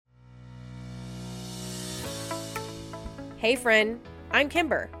Hey friend, I'm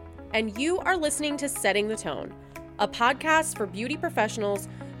Kimber, and you are listening to Setting the Tone, a podcast for beauty professionals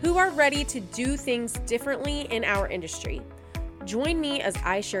who are ready to do things differently in our industry. Join me as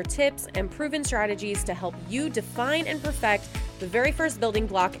I share tips and proven strategies to help you define and perfect the very first building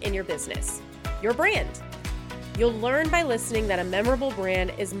block in your business, your brand. You'll learn by listening that a memorable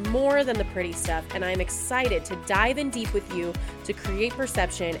brand is more than the pretty stuff, and I'm excited to dive in deep with you to create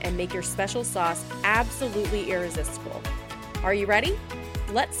perception and make your special sauce absolutely irresistible. Are you ready?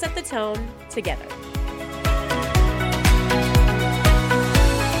 Let's set the tone together.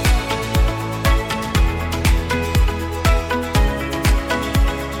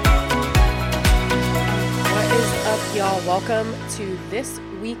 What is up, y'all? Welcome to this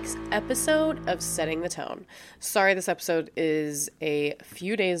week's episode of Setting the Tone. Sorry, this episode is a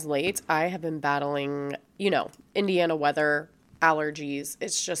few days late. I have been battling, Indiana weather, allergies.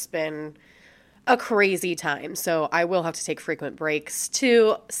 It's just been a crazy time. So I will have to take frequent breaks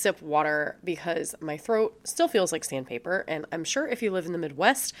to sip water because my throat still feels like sandpaper. And I'm sure if you live in the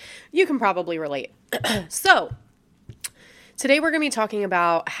Midwest, you can probably relate. So today we're going to be talking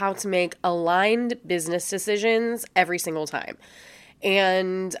about how to make aligned business decisions every single time.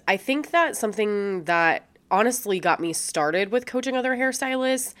 And I think that something that honestly got me started with coaching other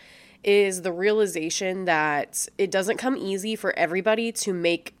hairstylists is the realization that it doesn't come easy for everybody to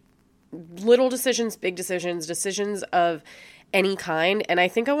make little decisions, big decisions, decisions of any kind. And I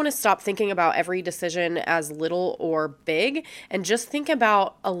think I want to stop thinking about every decision as little or big and just think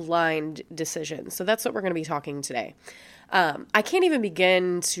about aligned decisions. So that's what we're going to be talking today. I can't even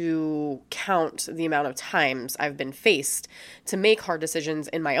begin to count the amount of times I've been faced to make hard decisions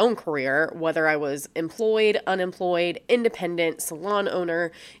in my own career, whether I was employed, unemployed, independent, salon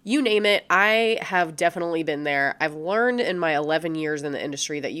owner, you name it. I have definitely been there. I've learned in my 11 years in the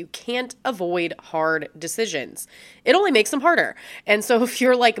industry that you can't avoid hard decisions. It only makes them harder. And so if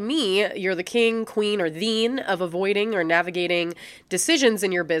you're like me, you're the king, queen, or theen of avoiding or navigating decisions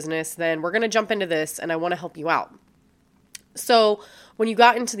in your business, then we're going to jump into this and I want to help you out. So when you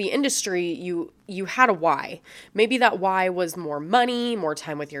got into the industry, you had a why. Maybe that why was more money, more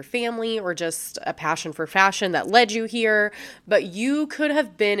time with your family, or just a passion for fashion that led you here. But you could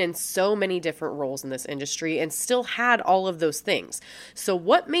have been in so many different roles in this industry and still had all of those things. So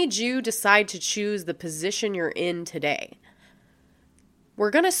what made you decide to choose the position you're in today? We're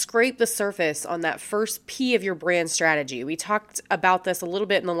going to scrape the surface on that first P of your brand strategy. We talked about this a little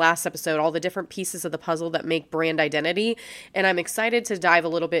bit in the last episode, all the different pieces of the puzzle that make brand identity, and I'm excited to dive a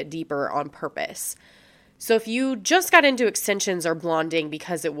little bit deeper on purpose. So if you just got into extensions or blonding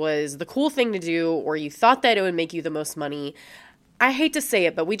because it was the cool thing to do, or you thought that it would make you the most money, I hate to say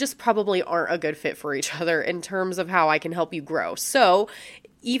it, but we just probably aren't a good fit for each other in terms of how I can help you grow. So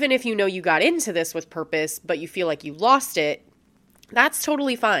even if you know you got into this with purpose, but you feel like you lost it, that's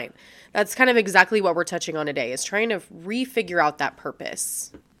totally fine. That's kind of exactly what we're touching on today, is trying to refigure out that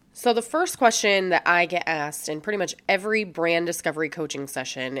purpose. So the first question that I get asked in pretty much every brand discovery coaching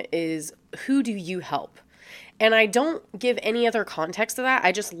session is, who do you help? And I don't give any other context to that.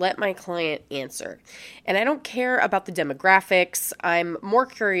 I just let my client answer. And I don't care about the demographics. I'm more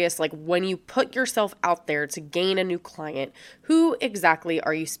curious, like when you put yourself out there to gain a new client, who exactly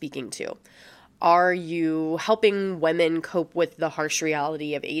are you speaking to? Are you helping women cope with the harsh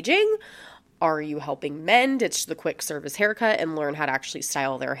reality of aging? Are you helping men ditch the quick service haircut and learn how to actually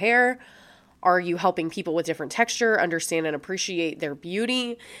style their hair? Are you helping people with different texture understand and appreciate their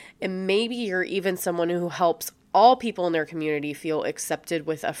beauty? And maybe you're even someone who helps all people in their community feel accepted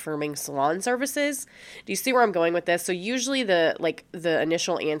with affirming salon services. Do you see where I'm going with this? So usually the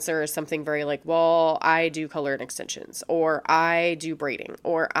initial answer is something very like, well, I do color and extensions, or I do braiding,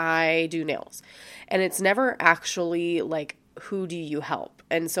 or I do nails. And it's never actually like, who do you help?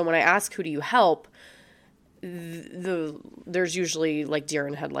 And so when I ask who do you help, there's usually like deer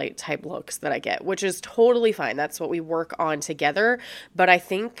in headlight type looks that I get, which is totally fine. That's what we work on together. But I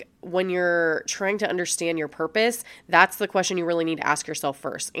think when you're trying to understand your purpose, that's the question you really need to ask yourself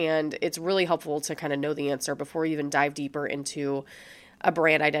first. And it's really helpful to kind of know the answer before you even dive deeper into a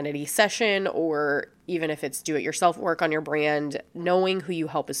brand identity session, or even if it's do-it-yourself work on your brand. Knowing who you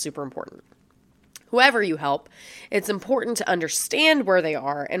help is super important. Whoever you help, it's important to understand where they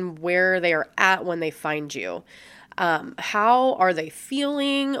are and where they are at when they find you. How are they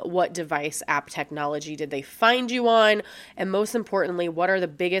feeling? What device, app, technology did they find you on? And most importantly, what are the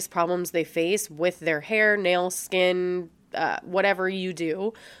biggest problems they face with their hair, nails, skin, whatever you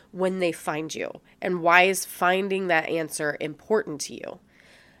do when they find you? And why is finding that answer important to you?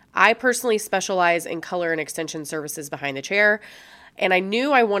 I personally specialize in color and extension services behind the chair. And I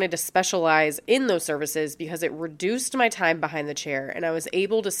knew I wanted to specialize in those services because it reduced my time behind the chair, and I was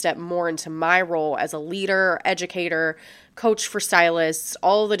able to step more into my role as a leader, educator, coach for stylists,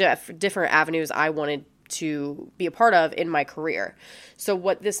 all the different avenues I wanted to be a part of in my career. So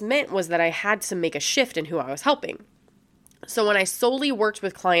what this meant was that I had to make a shift in who I was helping. So when I solely worked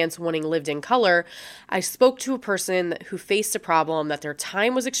with clients wanting lived in color, I spoke to a person who faced a problem that their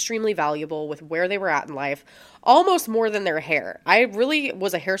time was extremely valuable with where they were at in life, almost more than their hair. I really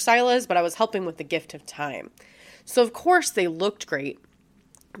was a hairstylist, but I was helping with the gift of time. So of course they looked great,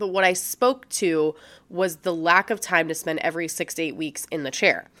 but what I spoke to was the lack of time to spend every 6 to 8 weeks in the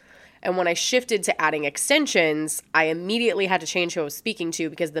chair. And when I shifted to adding extensions, I immediately had to change who I was speaking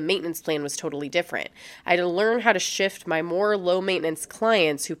to because the maintenance plan was totally different. I had to learn how to shift my more low maintenance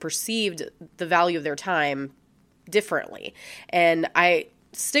clients who perceived the value of their time differently. And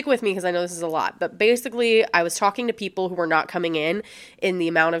stick with me because I know this is a lot, but basically I was talking to people who were not coming in the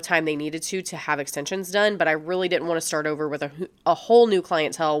amount of time they needed to have extensions done, but I really didn't want to start over with a whole new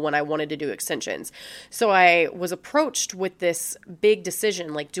clientele when I wanted to do extensions. So I was approached with this big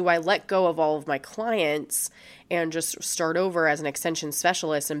decision, like, do I let go of all of my clients and just start over as an extension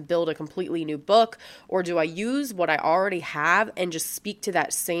specialist and build a completely new book, or do I use what I already have and just speak to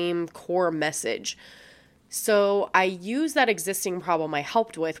that same core message? So I used that existing problem I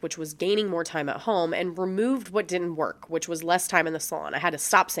helped with, which was gaining more time at home, and removed what didn't work, which was less time in the salon. I had to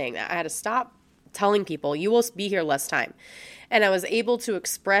stop saying that. I had to stop telling people, you will be here less time. And I was able to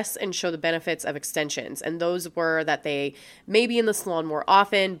express and show the benefits of extensions. And those were that they may be in the salon more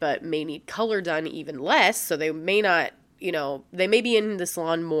often, but may need color done even less. So they may not, they may be in the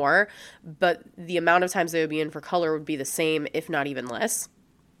salon more, but the amount of times they would be in for color would be the same, if not even less.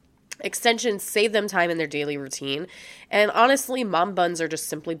 Extensions save them time in their daily routine. And honestly, mom buns are just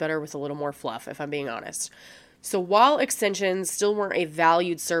simply better with a little more fluff, if I'm being honest. So while extensions still weren't a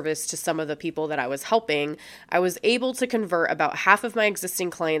valued service to some of the people that I was helping, I was able to convert about half of my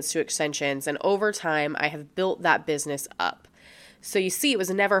existing clients to extensions. And over time, I have built that business up. So you see, it was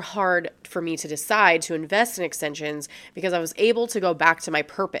never hard for me to decide to invest in extensions because I was able to go back to my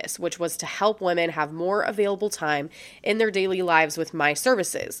purpose, which was to help women have more available time in their daily lives with my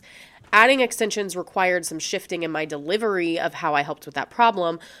services. Adding extensions required some shifting in my delivery of how I helped with that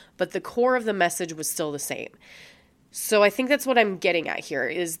problem, but the core of the message was still the same. So I think that's what I'm getting at here,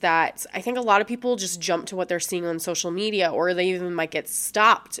 is that I think a lot of people just jump to what they're seeing on social media, or they even might get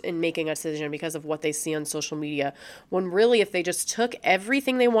stopped in making a decision because of what they see on social media, when really if they just took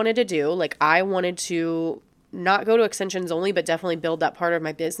everything they wanted to do, like I wanted to not go to extensions only, but definitely build that part of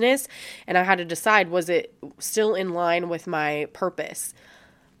my business, and I had to decide, was it still in line with my purpose?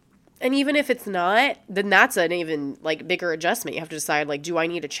 And even if it's not, then that's an even bigger adjustment. You have to decide, do I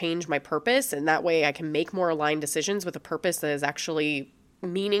need to change my purpose? And that way I can make more aligned decisions with a purpose that is actually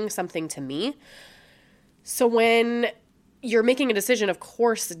meaning something to me. So when you're making a decision, of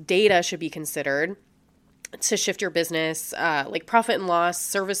course, data should be considered to shift your business, like profit and loss,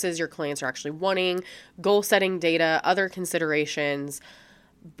 services your clients are actually wanting, goal setting data, other considerations.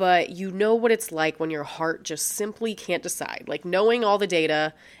 But you know what it's like when your heart just simply can't decide, knowing all the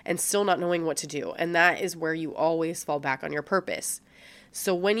data and still not knowing what to do. And that is where you always fall back on your purpose.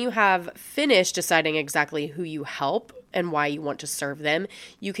 So when you have finished deciding exactly who you help and why you want to serve them,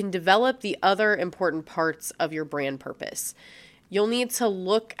 you can develop the other important parts of your brand purpose. You'll need to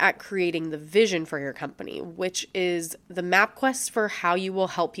look at creating the vision for your company, which is the MapQuest for how you will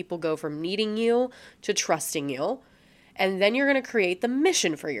help people go from needing you to trusting you. And then you're going to create the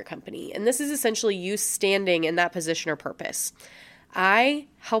mission for your company. And this is essentially you standing in that position or purpose. I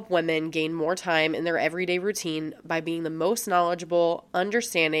help women gain more time in their everyday routine by being the most knowledgeable,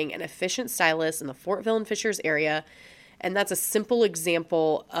 understanding, and efficient stylist in the Fort Villon Fishers area. And that's a simple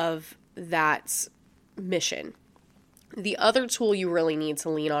example of that mission. The other tool you really need to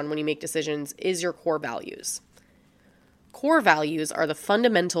lean on when you make decisions is your core values. Core values are the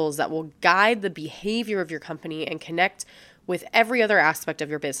fundamentals that will guide the behavior of your company and connect with every other aspect of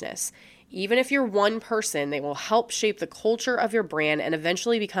your business. Even if you're one person, they will help shape the culture of your brand and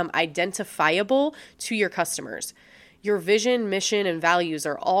eventually become identifiable to your customers. Your vision, mission, and values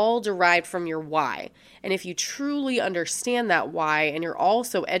are all derived from your why. And if you truly understand that why and you're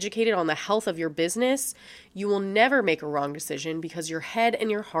also educated on the health of your business, you will never make a wrong decision because your head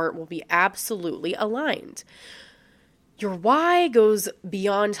and your heart will be absolutely aligned. Your why goes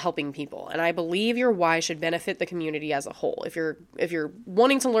beyond helping people, and I believe your why should benefit the community as a whole. If you're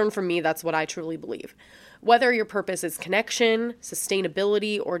wanting to learn from me, that's what I truly believe. Whether your purpose is connection,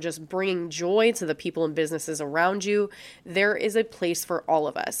 sustainability, or just bringing joy to the people and businesses around you, there is a place for all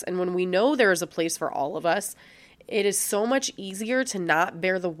of us. And when we know there is a place for all of us, It is so much easier to not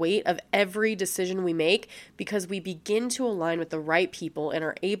bear the weight of every decision we make because we begin to align with the right people and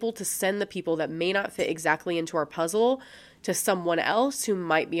are able to send the people that may not fit exactly into our puzzle to someone else who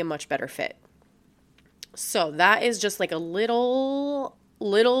might be a much better fit. So that is just like a little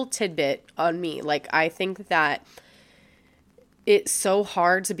tidbit on me. Like, I think that it's so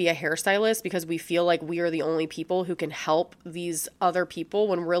hard to be a hairstylist because we feel like we are the only people who can help these other people,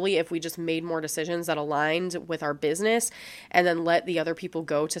 when really if we just made more decisions that aligned with our business and then let the other people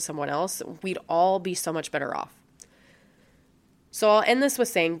go to someone else, we'd all be so much better off. So I'll end this with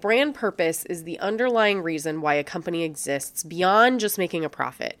saying brand purpose is the underlying reason why a company exists beyond just making a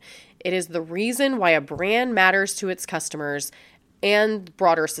profit. It is the reason why a brand matters to its customers and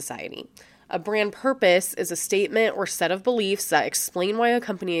broader society. A brand purpose is a statement or set of beliefs that explain why a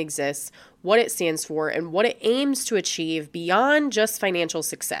company exists, what it stands for, and what it aims to achieve beyond just financial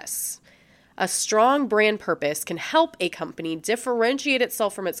success. A strong brand purpose can help a company differentiate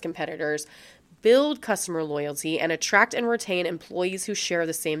itself from its competitors, build customer loyalty, and attract and retain employees who share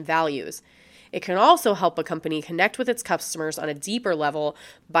the same values. It can also help a company connect with its customers on a deeper level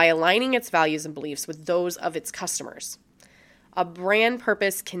by aligning its values and beliefs with those of its customers. A brand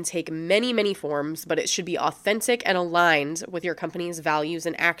purpose can take many, many forms, but it should be authentic and aligned with your company's values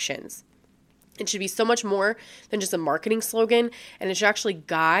and actions. It should be so much more than just a marketing slogan, and it should actually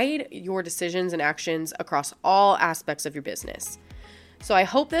guide your decisions and actions across all aspects of your business. So I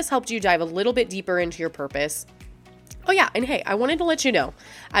hope this helped you dive a little bit deeper into your purpose. Oh yeah, and hey, I wanted to let you know,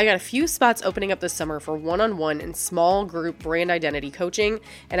 I got a few spots opening up this summer for one-on-one and small group brand identity coaching,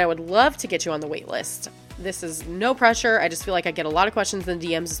 and I would love to get you on the wait list. This is no pressure. I just feel like I get a lot of questions in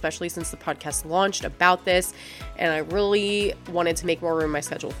DMs, especially since the podcast launched, about this, and I really wanted to make more room in my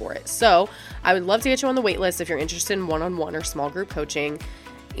schedule for it. So I would love to get you on the wait list if you're interested in one-on-one or small group coaching,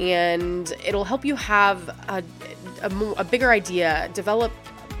 and it'll help you have a bigger idea, develop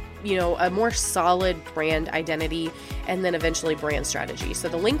a more solid brand identity, and then eventually brand strategy. So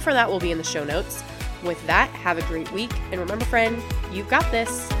the link for that will be in the show notes. With that, have a great week. And remember, friend, you've got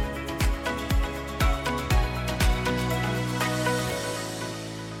this.